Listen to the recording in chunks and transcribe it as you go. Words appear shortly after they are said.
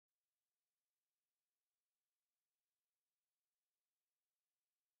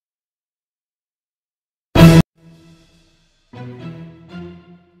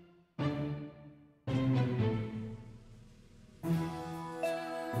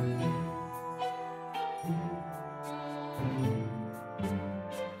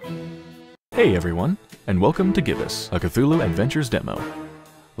Hey everyone, and welcome to Gibbous, a Cthulhu Adventures demo.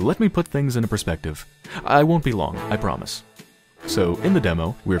 Let me put things into perspective. I won't be long, I promise. So, in the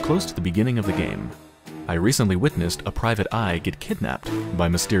demo, we're close to the beginning of the game. I recently witnessed a private eye get kidnapped by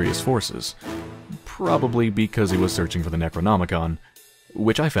mysterious forces. Probably because he was searching for the Necronomicon,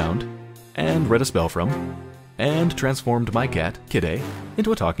 which I found, and read a spell from, and transformed my cat, Kidday,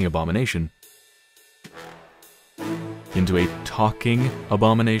 into a talking abomination. Into a talking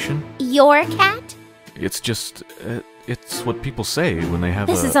abomination? Your cat? It's just, it's what people say when they have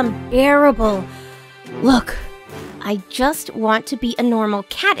This is unbearable. Look, I just want to be a normal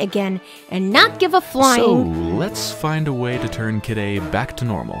cat again and not give a flying... So, let's find a way to turn Kidday back to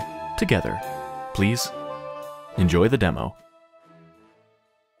normal. Together. Please, enjoy the demo.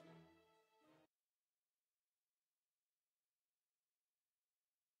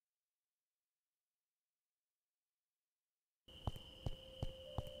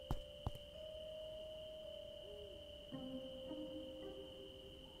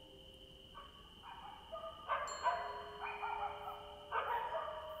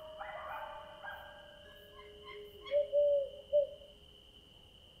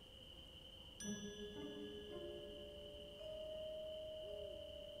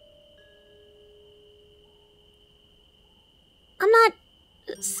 I'm not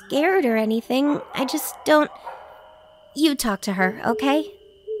scared or anything. I just don't... You talk to her, okay?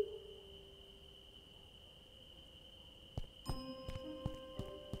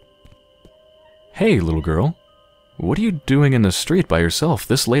 Hey, little girl. What are you doing in the street by yourself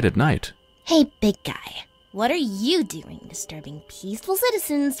this late at night? Hey, big guy. What are you doing disturbing peaceful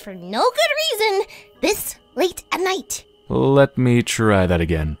citizens for no good reason this late at night? Let me try that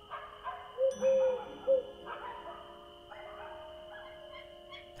again.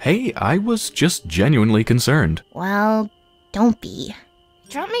 Hey, I was just genuinely concerned. Well, don't be. I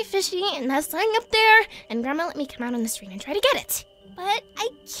dropped my fishy and that's lying up there, and Grandma let me come out on the street and try to get it. But I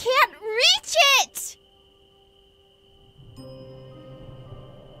can't reach it!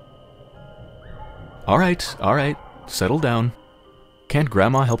 Alright, settle down. Can't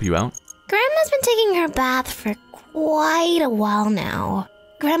Grandma help you out? Grandma's been taking her bath for quite a while now.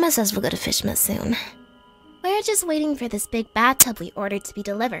 Grandma says we'll go to Fishmas soon. We're just waiting for this big bathtub we ordered to be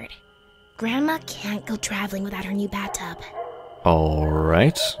delivered. Grandma can't go traveling without her new bathtub.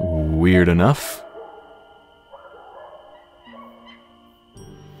 Alright, weird enough.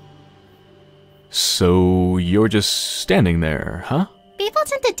 So, you're just standing there, huh? People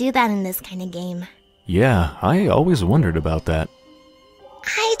tend to do that in this kind of game. Yeah, I always wondered about that.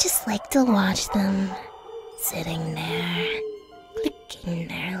 I just like to watch them sitting there, clicking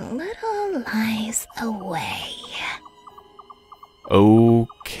their little eyes away.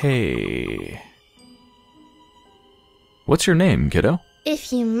 Okay. What's your name, kiddo?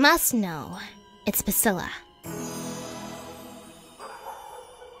 If you must know, it's Priscilla.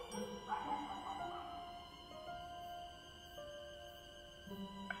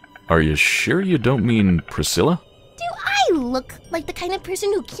 Are you sure you don't mean Priscilla? Do I look like the kind of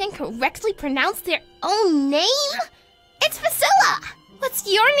person who can't correctly pronounce their own name? It's Priscilla! What's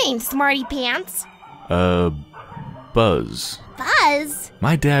your name, smarty pants? Buzz. Buzz?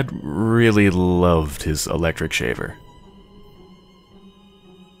 My dad really loved his electric shaver.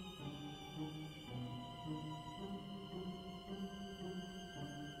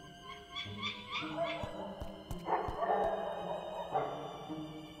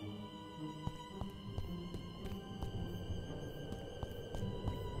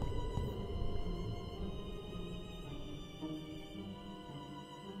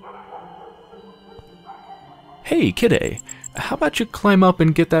 Hey, Kidday, how about you climb up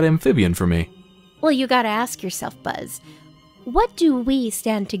and get that amphibian for me? Well, you gotta ask yourself, Buzz. What do we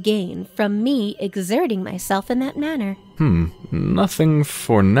stand to gain from me exerting myself in that manner? Nothing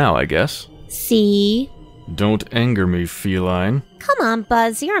for now, I guess. See? Don't anger me, feline. Come on,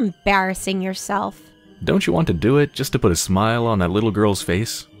 Buzz, you're embarrassing yourself. Don't you want to do it just to put a smile on that little girl's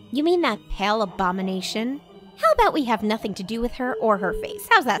face? You mean that pale abomination? How about we have nothing to do with her or her face?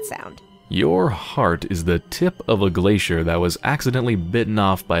 How's that sound? Your heart is the tip of a glacier that was accidentally bitten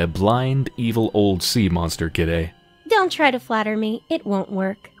off by a blind, evil old sea monster, Kidday. Don't try to flatter me. It won't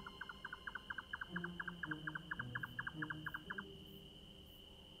work.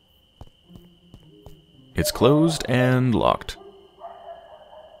 It's closed and locked.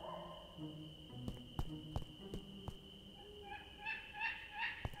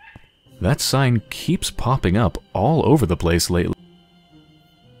 That sign keeps popping up all over the place lately.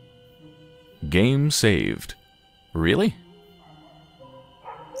 Game saved. Really?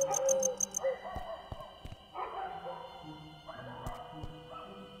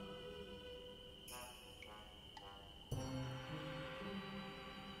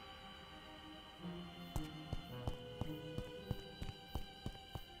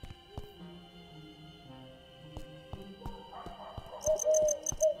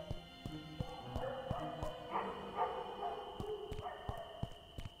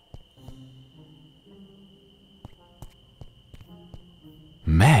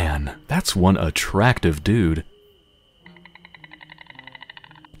 Man, that's one attractive dude.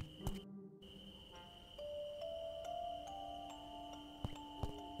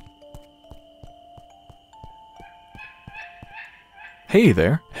 Hey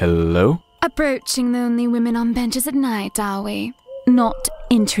there. Hello? Approaching the only women on benches at night, are we? Not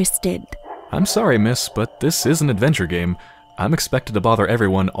interested. I'm sorry, miss, but this is an adventure game. I'm expected to bother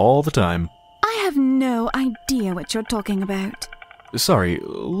everyone all the time. I have no idea what you're talking about. Sorry,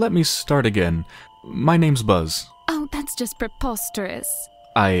 let me start again. My name's Buzz. Oh, that's just preposterous.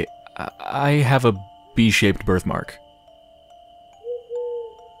 I have a B-shaped birthmark.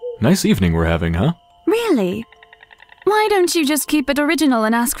 Nice evening we're having, huh? Really? Why don't you just keep it original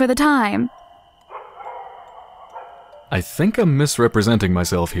and ask for the time? I think I'm misrepresenting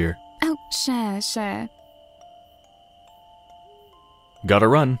myself here. Oh, sure. Gotta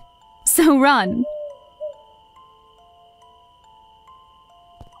run. So run.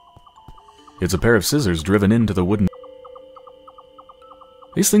 It's a pair of scissors driven into the wooden...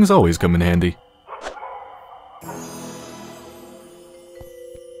 These things always come in handy.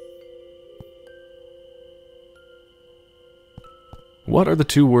 What are the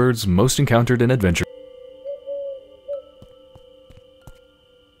two words most encountered in adventure?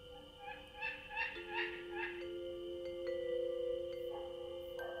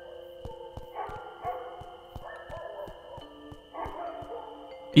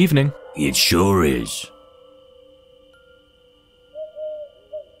 Evening. It sure is.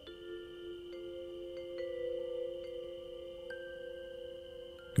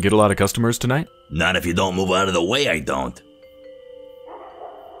 Get a lot of customers tonight? Not if you don't move out of the way, I don't.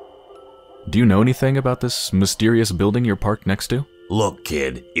 Do you know anything about this mysterious building you're parked next to? Look,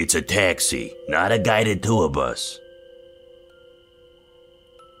 kid, it's a taxi, not a guided tour bus.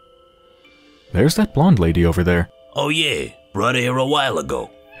 There's that blonde lady over there. Oh yeah, brought her here a while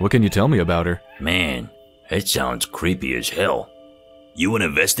ago. What can you tell me about her? Man, that sounds creepy as hell. You an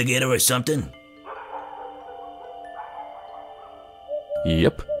investigator or something?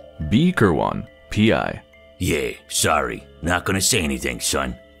 Yep. B. Kerwan, P.I. Yeah, sorry, not gonna say anything,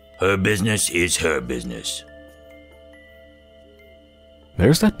 son. Her business is her business.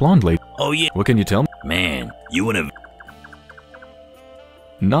 There's that blonde lady. Oh yeah. What can you tell me? Man, you an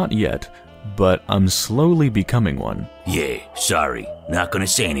Not yet, but I'm slowly becoming one. Yeah, sorry, not gonna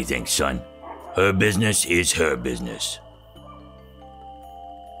say anything, son. Her business is her business.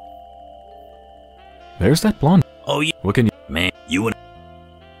 There's that blonde. Oh yeah. What can you... Man, you an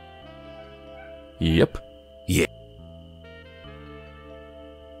Yep. Yeah.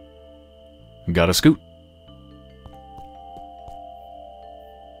 Gotta scoot.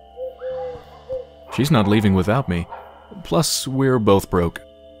 She's not leaving without me. Plus, we're both broke.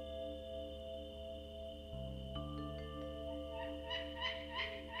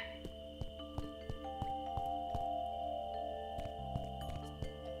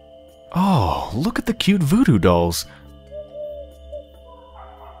 Oh, look at the cute voodoo dolls.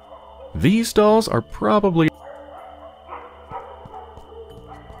 These dolls are probably...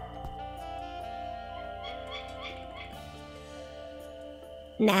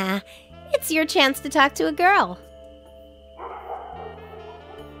 Nah, it's your chance to talk to a girl.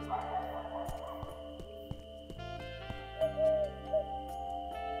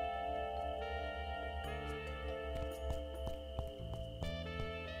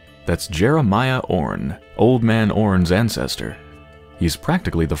 That's Jeremiah Orn, Old Man Orn's ancestor. He's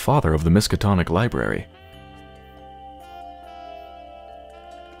practically the father of the Miskatonic Library.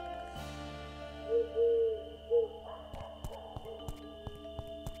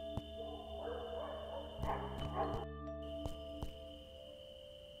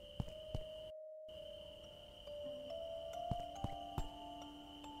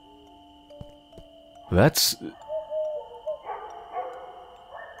 That's...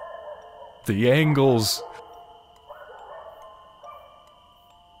 the angles.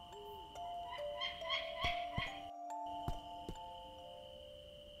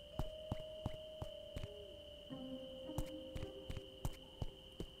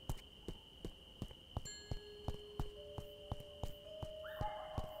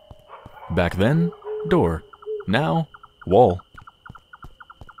 Back then, door. Now, wall.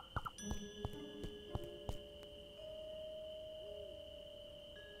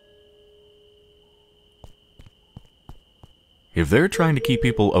 If they're trying to keep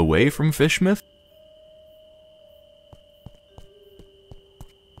people away from fish myth,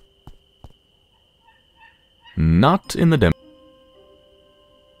 not in the demo.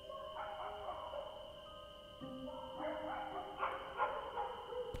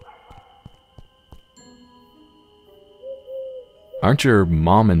 Aren't your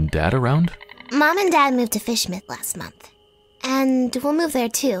mom and dad around? Mom and Dad moved to Fishmith last month. And we'll move there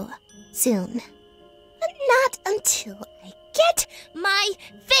too, soon. But not until I get my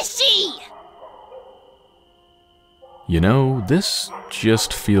fishy! You know, this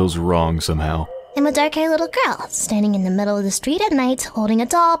just feels wrong somehow. I'm a dark-haired little girl, standing in the middle of the street at night, holding a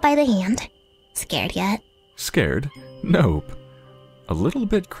doll by the hand. Scared yet? Scared? Nope. A little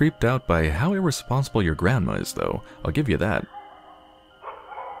bit creeped out by how irresponsible your grandma is, though. I'll give you that.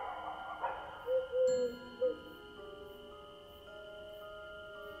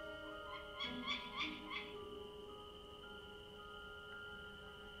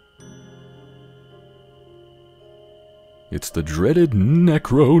 It's the dreaded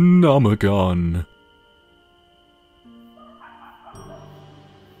Necronomicon.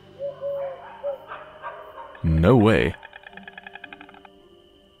 No way.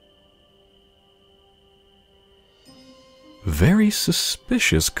 Very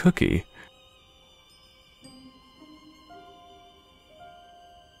suspicious cookie.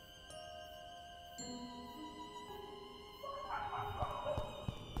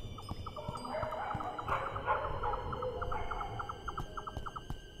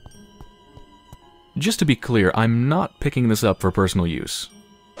 Just to be clear, I'm not picking this up for personal use.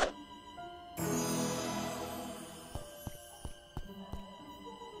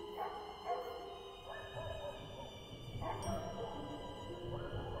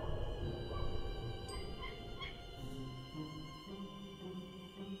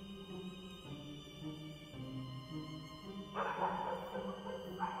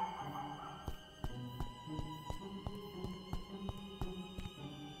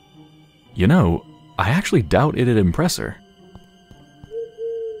 You know, I actually doubt it'd impress her.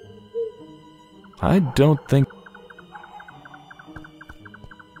 I don't think...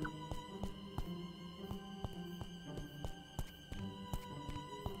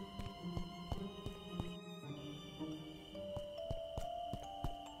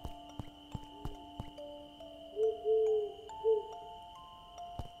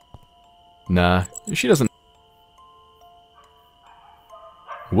 Nah, she doesn't...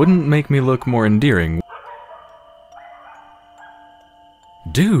 Wouldn't make me look more endearing.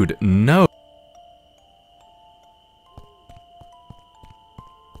 Dude, no.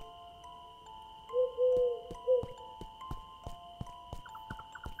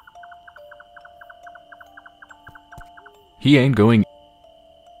 He ain't going...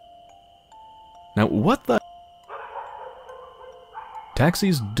 Now, what the...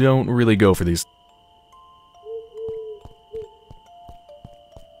 Taxis don't really go for these...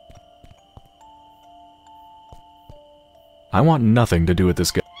 I want nothing to do with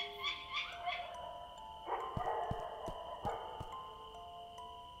this guy.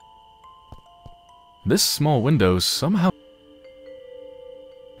 This small window somehow...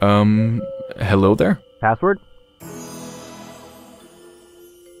 hello there? Password?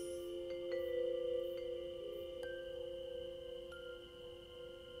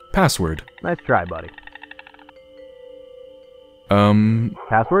 Password. Nice try, buddy.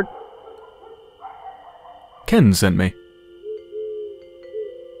 Password? Ken sent me.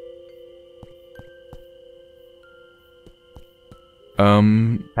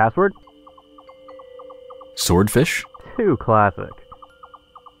 Password? Swordfish? Too classic.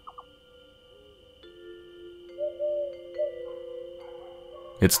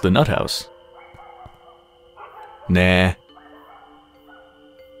 It's the Nut House. Nah.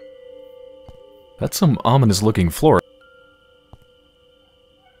 That's some ominous looking floor.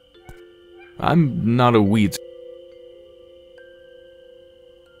 I'm not a weed.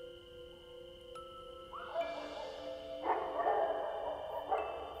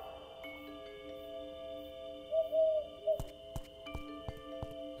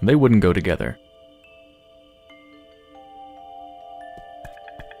 They wouldn't go together.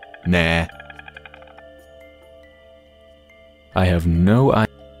 Nah. I have no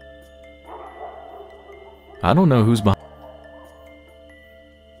idea. I don't know who's behind.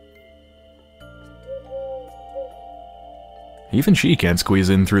 Even she can't squeeze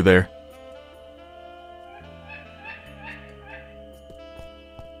in through there.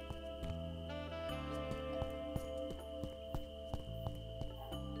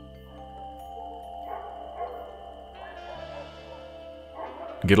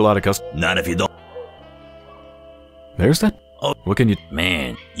 Get a lot of custom. Not if you don't. There's that. Oh, What can you...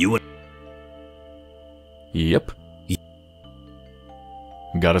 man, you would. Yep.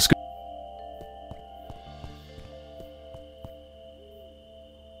 Got a scoop.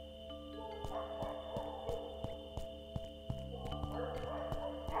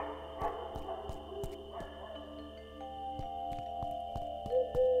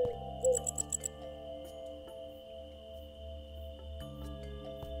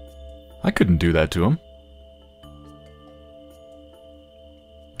 couldn't do that to him.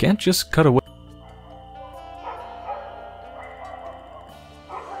 Can't just cut away.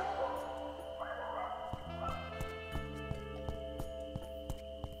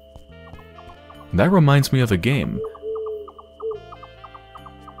 That reminds me of a game.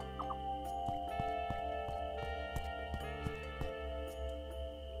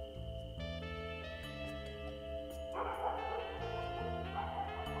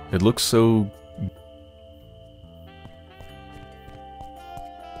 It looks so...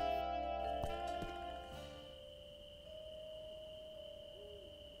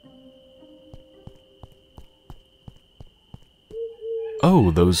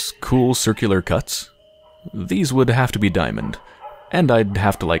 Oh, those cool circular cuts? These would have to be diamond, and I'd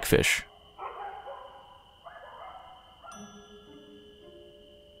have to like fish.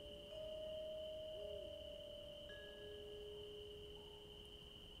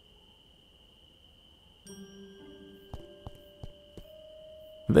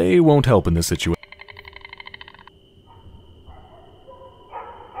 They won't help in this situation.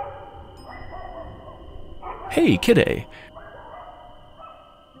 Hey, kidday.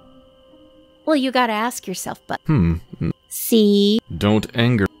 Well, you gotta ask yourself, but... See? Don't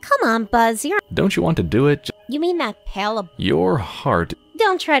anger. Come on, Buzz, you're... Don't you want to do it? You mean that pail of... Your heart.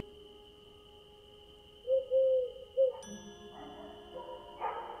 Don't try...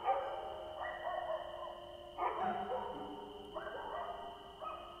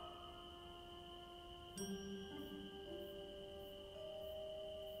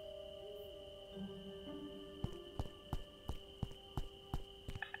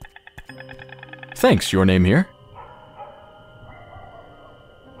 Thanks, your name here?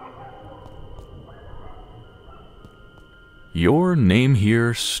 Your name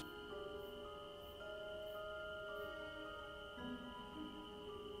here...